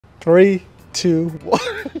3, 2, 1.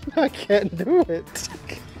 I can't do it.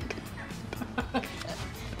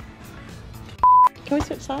 Can we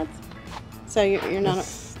switch sides? So you're not.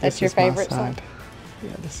 That's your favorite side.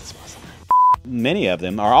 Yeah, this is my side. Many of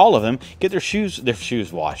them, or all of them, get their shoes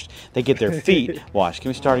washed. They get their feet washed. Can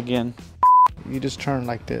we start again? You just turn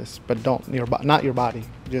like this, but don't not your body,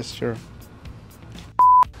 just your.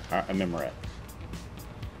 All right, a memorette.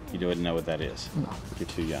 You don't know what that is. No. You're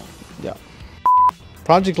too young. Yeah.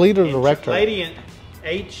 Project leader, director. Lady in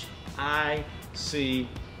HICC,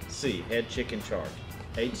 head chick in charge.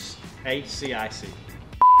 HCIC.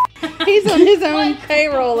 He's on his own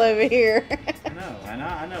payroll over here. I know.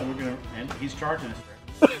 And he's charging us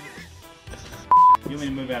for it. You want me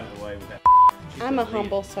to move out of the way with that? I'm a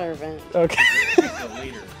humble servant. Okay. She's the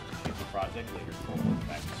leader. She's the project leader for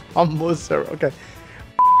Back2School. Humble servant. Okay.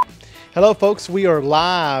 Hello, folks. We are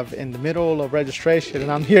live in the middle of registration,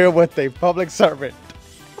 and I'm here with a public servant.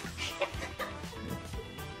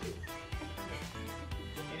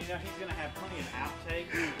 And you know he's gonna have plenty of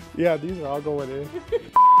outtakes. Yeah, these are all going in.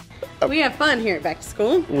 We have fun here at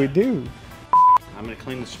Back2School. We do. I'm gonna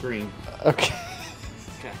clean the screen. Okay.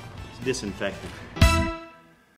 Okay. It's disinfectant.